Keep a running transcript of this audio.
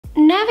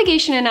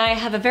Navigation and I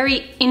have a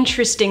very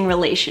interesting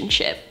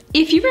relationship.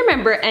 If you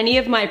remember any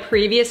of my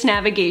previous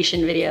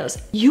navigation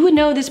videos, you would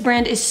know this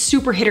brand is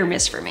super hit or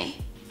miss for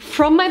me.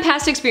 From my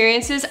past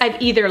experiences,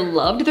 I've either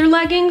loved their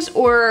leggings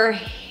or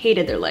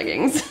hated their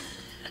leggings.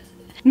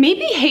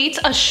 Maybe hate's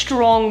a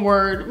strong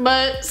word,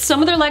 but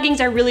some of their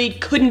leggings I really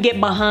couldn't get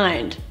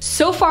behind.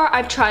 So far,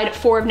 I've tried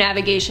 4 of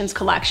Navigation's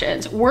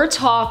collections. We're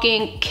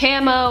talking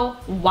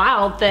KAMO,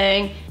 Wild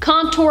Thing,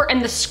 Contour,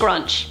 and the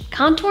Scrunch.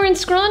 Contour and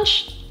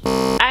Scrunch?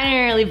 I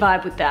didn't really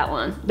vibe with that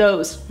one.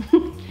 Those.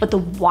 But the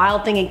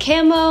Wild Thing and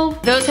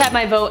KAMO, those had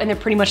my vote and they're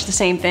pretty much the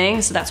same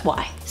thing, so that's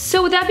why.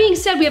 So with that being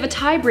said, we have a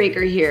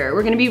tiebreaker here.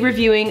 We're gonna be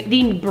reviewing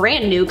the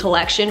brand new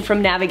collection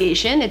from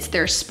Navigation. It's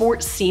their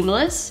Sport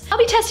Seamless. I'll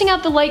be testing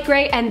out the light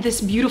gray and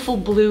this beautiful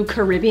blue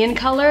Caribbean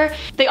color.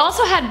 They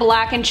also had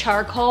black and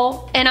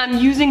charcoal, and I'm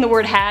using the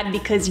word had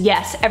because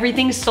yes,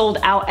 everything's sold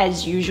out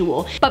as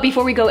usual. But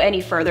before we go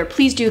any further,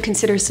 please do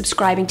consider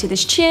subscribing to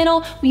this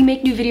channel. We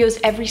make new videos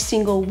every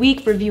single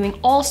week reviewing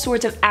all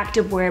sorts of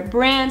activewear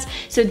brands,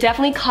 so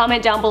definitely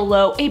comment down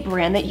below a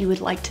brand that you would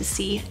like to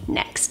see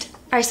next.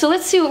 All right, so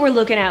let's see what we're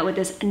looking at with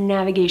this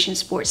Navigation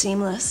Sport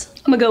Seamless.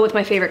 I'm gonna go with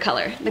my favorite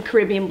color, the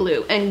Caribbean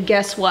blue. And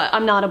guess what?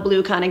 I'm not a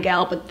blue kind of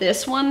gal, but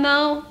this one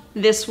though,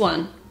 this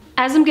one.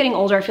 As I'm getting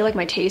older, I feel like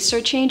my tastes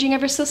are changing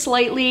ever so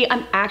slightly.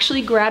 I'm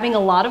actually grabbing a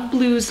lot of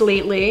blues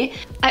lately.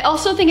 I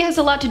also think it has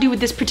a lot to do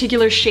with this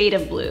particular shade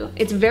of blue.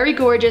 It's very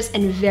gorgeous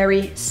and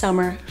very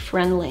summer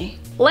friendly.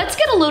 Let's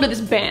get a load of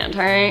this band,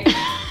 all right?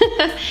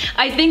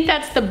 I think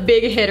that's the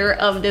big hitter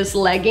of this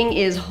legging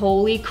is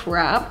holy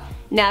crap.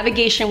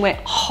 Navigation went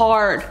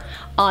hard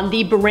on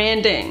the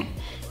branding.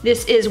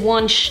 This is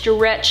one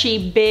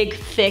stretchy, big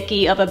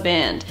thickie of a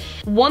band.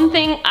 One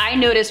thing I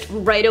noticed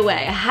right away,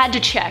 I had to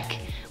check,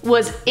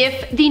 was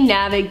if the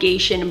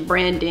Navigation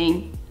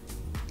branding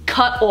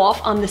cut off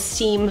on the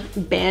seam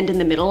band in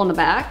the middle on the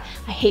back.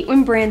 I hate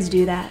when brands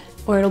do that.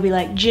 Or it'll be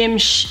like Jim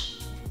shh,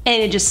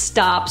 and it just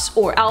stops,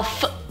 or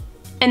Alpha,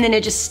 and then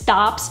it just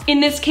stops. In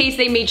this case,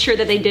 they made sure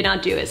that they did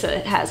not do it. So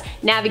it has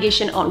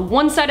Navigation on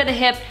one side of the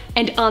hip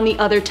and on the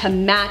other to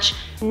match.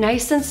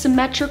 Nice and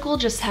symmetrical,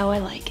 just how I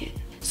like it.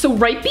 So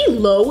right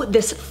below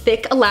this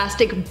thick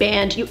elastic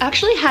band, you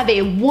actually have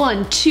a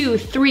 1, 2,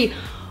 3,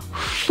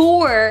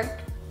 4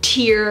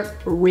 tier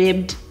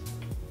ribbed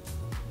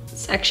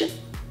section.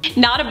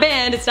 Not a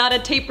band, it's not a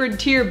tapered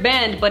tier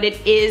band, but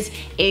it is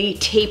a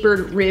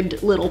tapered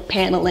ribbed little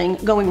paneling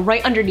going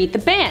right underneath the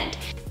band.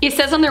 It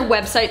says on their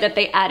website that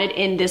they added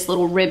in this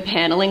little rib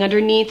paneling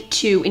underneath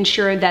to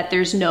ensure that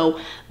there's no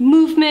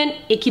movement,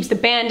 it keeps the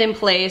band in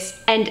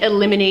place, and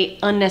eliminate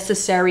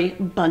unnecessary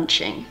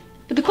bunching.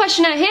 But the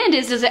question at hand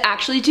is, does it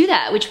actually do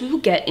that? Which we will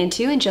get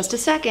into in just a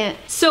second.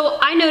 So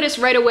I noticed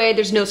right away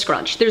there's no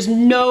scrunch. There's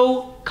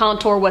no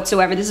contour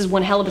whatsoever. This is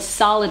one hell of a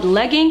solid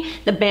legging.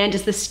 The band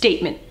is the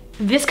statement.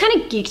 This kind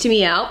of geeked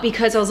me out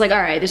because I was like,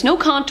 all right, there's no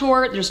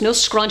contour, there's no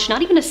scrunch,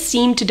 not even a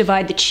seam to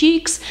divide the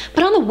cheeks,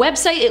 but on the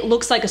website it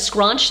looks like a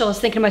scrunch, so I was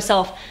thinking to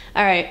myself,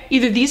 all right,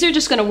 either these are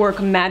just gonna work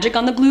magic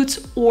on the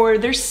glutes or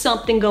there's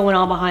something going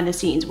on behind the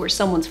scenes where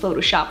someone's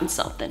photoshopping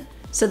something.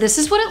 So this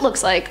is what it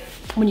looks like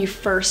when you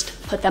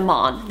first put them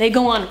on. They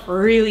go on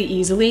really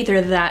easily,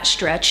 they're that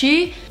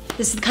stretchy.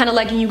 This is the kind of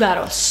legging you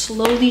gotta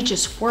slowly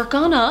just work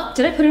on up.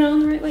 Did I put it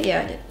on the right way?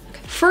 Yeah, I did.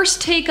 Okay.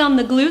 First take on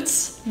the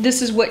glutes,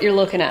 this is what you're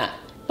looking at.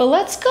 But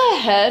let's go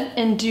ahead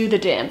and do the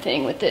damn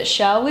thing with this,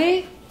 shall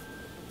we?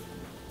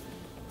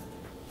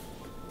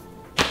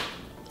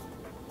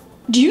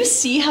 Do you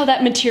see how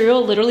that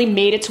material literally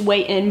made its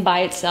way in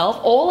by itself?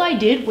 All I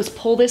did was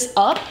pull this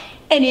up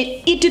and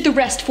it did the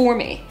rest for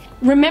me.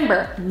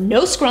 Remember,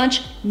 no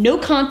scrunch, no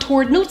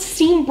contour, no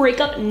seam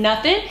breakup,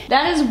 nothing.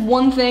 That is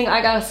one thing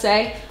I gotta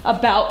say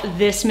about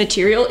this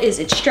material is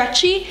it's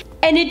stretchy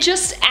and it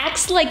just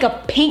acts like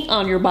a paint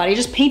on your body. It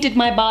just painted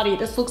my body.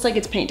 This looks like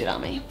it's painted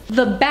on me.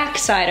 The back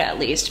side at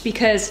least,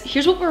 because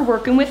here's what we're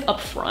working with up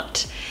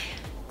front.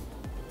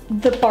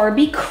 The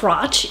Barbie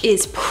crotch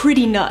is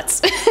pretty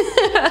nuts.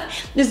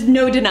 There's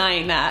no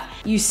denying that.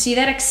 You see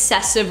that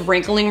excessive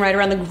wrinkling right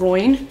around the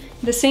groin?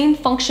 The same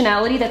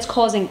functionality that's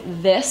causing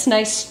this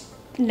nice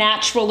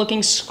natural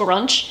looking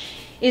scrunch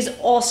is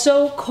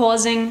also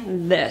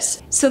causing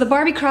this. So the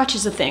Barbie crotch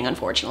is a thing,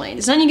 unfortunately.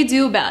 There's nothing you can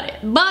do about it.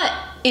 But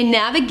in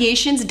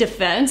Navigation's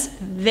defense,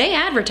 they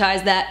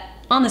advertise that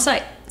on the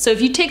site. So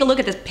if you take a look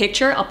at this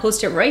picture, I'll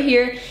post it right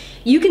here,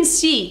 you can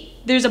see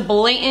there's a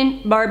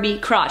blatant Barbie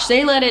crotch.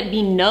 They let it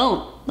be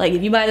known, like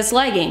if you buy this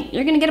legging,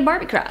 you're gonna get a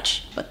Barbie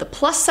crotch. But the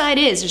plus side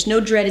is there's no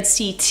dreaded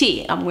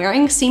CT. I'm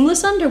wearing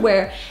seamless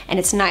underwear and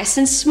it's nice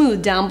and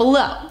smooth down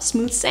below,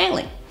 smooth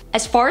sailing.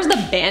 As far as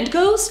the band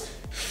goes,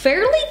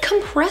 fairly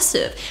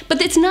compressive,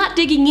 but it's not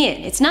digging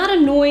in. It's not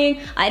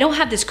annoying. I don't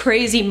have this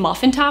crazy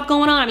muffin top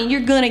going on. I mean,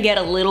 you're gonna get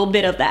a little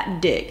bit of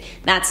that dig.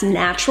 That's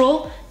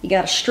natural. You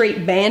got a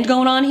straight band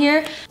going on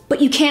here,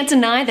 but you can't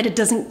deny that it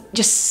doesn't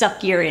just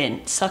suck you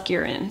in. Suck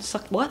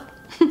what?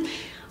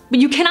 But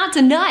you cannot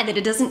deny that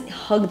it doesn't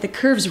hug the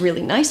curves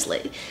really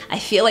nicely. I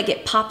feel like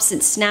it pops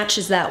and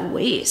snatches that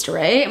waist,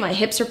 right? My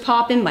hips are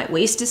popping, my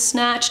waist is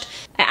snatched.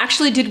 I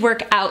actually did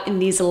work out in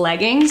these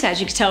leggings,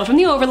 as you can tell from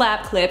the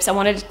overlap clips. I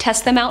wanted to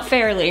test them out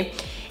fairly.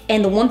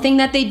 And the one thing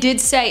that they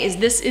did say is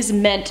this is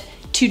meant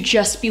to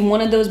just be one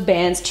of those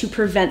bands to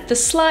prevent the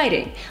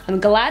sliding. I'm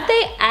glad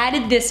they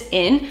added this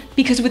in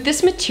because with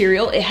this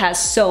material, it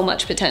has so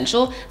much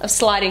potential of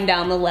sliding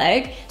down the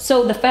leg.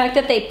 So the fact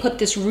that they put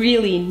this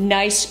really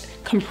nice,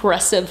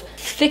 compressive,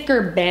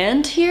 thicker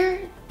band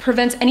here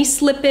prevents any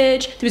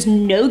slippage. There's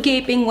no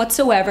gaping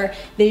whatsoever.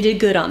 They did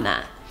good on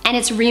that. And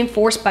it's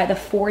reinforced by the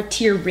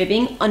 4-tier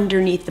ribbing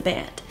underneath the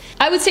band.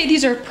 I would say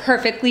these are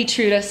perfectly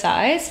true to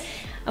size.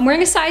 I'm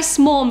wearing a size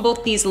small in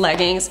both these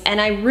leggings,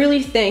 and I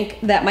really think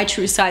that my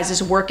true size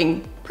is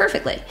working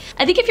perfectly.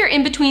 I think if you're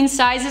in between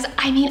sizes,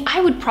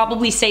 I would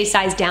probably say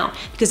size down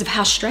because of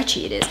how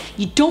stretchy it is.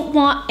 You don't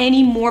want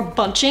any more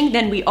bunching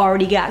than we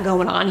already got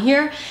going on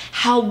here.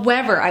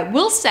 However, I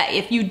will say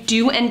if you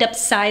do end up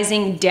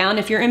sizing down,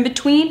 if you're in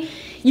between,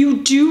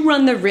 you do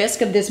run the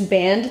risk of this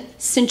band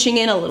cinching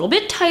in a little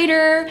bit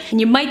tighter, and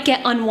you might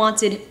get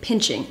unwanted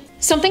pinching.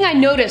 Something I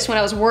noticed when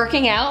I was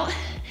working out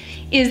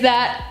is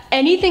that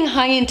anything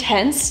high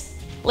intense,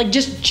 like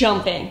just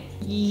jumping,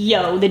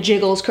 yo, the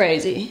jiggle's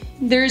crazy.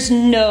 There's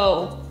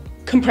no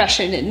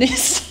compression in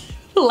this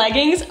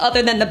leggings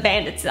other than the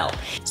band itself.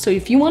 So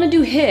if you wanna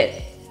do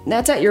HIIT,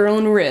 that's at your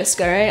own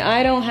risk, all right?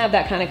 I don't have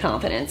that kind of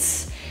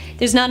confidence.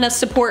 There's not enough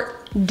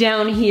support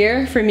down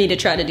here for me to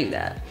try to do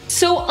that.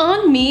 So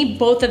on me,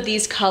 both of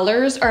these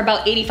colors are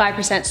about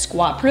 85%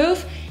 squat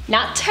proof.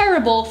 Not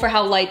terrible for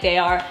how light they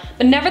are,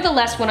 but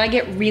nevertheless, when I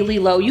get really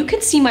low, you can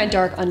see my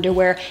dark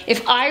underwear.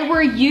 If I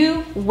were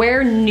you,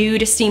 wear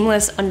nude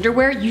seamless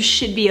underwear, you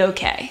should be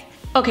okay.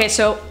 Okay,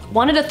 so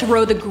wanted to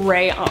throw the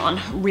gray on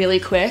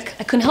really quick.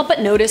 I couldn't help but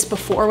notice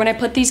before when I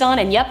put these on,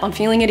 and yep, I'm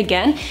feeling it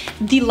again.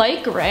 The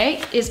light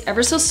gray is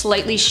ever so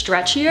slightly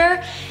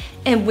stretchier,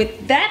 and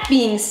with that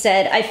being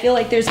said, I feel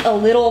like there's a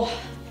little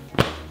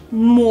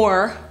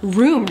more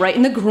room right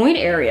in the groin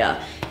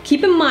area.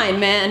 Keep in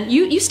mind, man,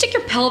 you stick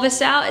your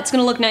pelvis out, it's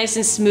gonna look nice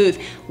and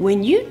smooth.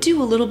 When you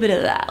do a little bit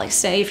of that, like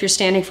say if you're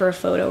standing for a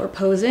photo or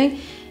posing,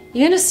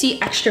 you're gonna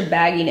see extra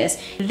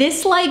bagginess.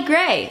 This light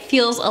gray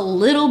feels a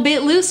little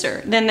bit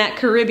looser than that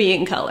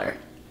Caribbean color.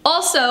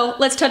 Also,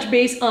 let's touch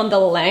base on the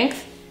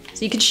length.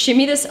 So you can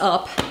shimmy this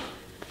up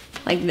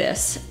like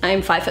this.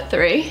 I'm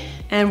 5'3",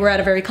 and we're at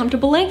a very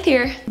comfortable length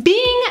here.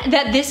 Being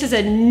that this is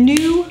a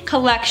new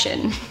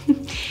collection,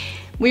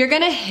 we are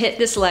gonna hit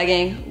this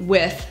legging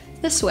with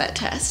the sweat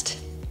test.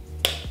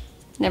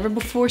 Never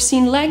before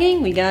seen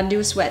legging, we gotta do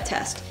a sweat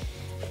test.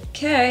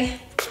 Okay.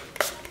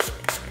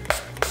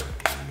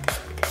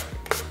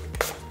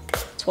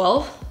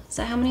 12, is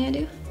that how many I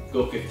do?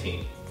 Go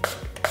 15.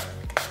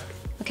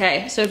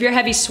 Okay, so if you're a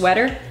heavy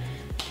sweater,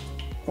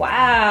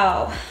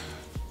 wow.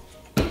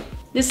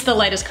 This is the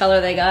lightest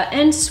color they got,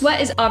 and sweat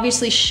is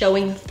obviously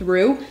showing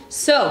through.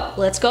 So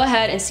let's go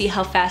ahead and see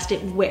how fast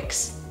it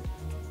wicks.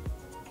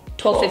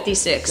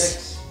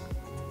 12:56.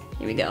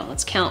 Here we go,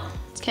 let's count.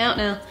 Let's count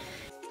now.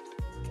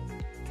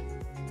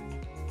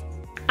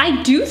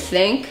 I do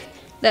think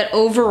that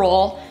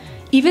overall,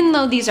 even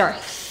though these are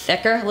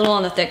thicker, a little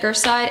on the thicker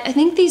side, I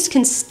think these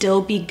can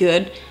still be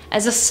good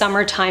as a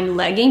summertime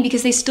legging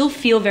because they still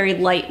feel very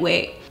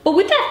lightweight. But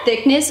with that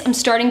thickness, I'm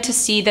starting to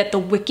see that the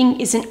wicking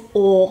isn't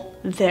all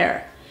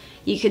there.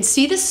 You can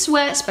see the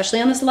sweat,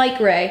 especially on this light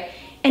gray,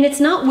 and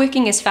it's not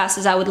wicking as fast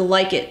as I would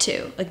like it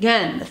to.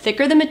 Again, the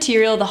thicker the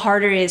material, the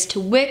harder it is to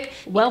wick.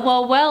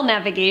 Well,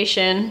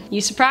 navigation. You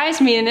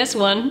surprised me in this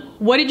one.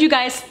 What did you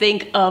guys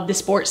think of the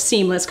Sport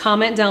Seamless?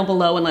 Comment down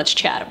below and let's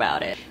chat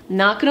about it.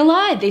 Not gonna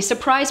lie, they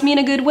surprised me in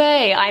a good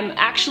way. I'm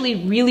actually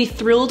really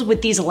thrilled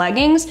with these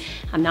leggings.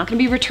 I'm not gonna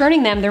be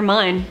returning them, they're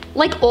mine.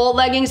 Like all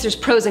leggings, there's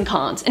pros and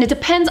cons, and it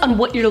depends on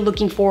what you're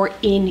looking for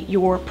in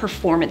your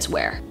performance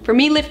wear. For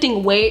me,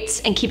 lifting weights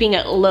and keeping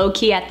it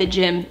low-key at the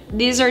gym,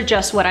 these are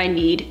just what I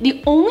need.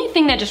 The only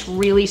thing that just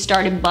really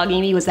started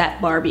bugging me was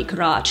that Barbie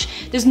crotch.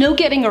 There's no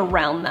getting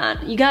around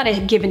that. You gotta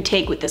give and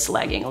take with this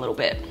legging a little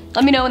bit.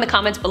 Let me know in the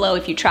comments below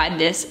if you tried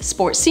this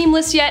Sport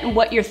Seamless yet and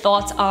what your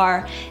thoughts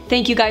are.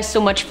 Thank you guys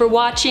so much for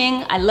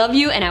watching. I love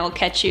you and I will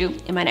catch you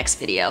in my next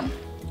video.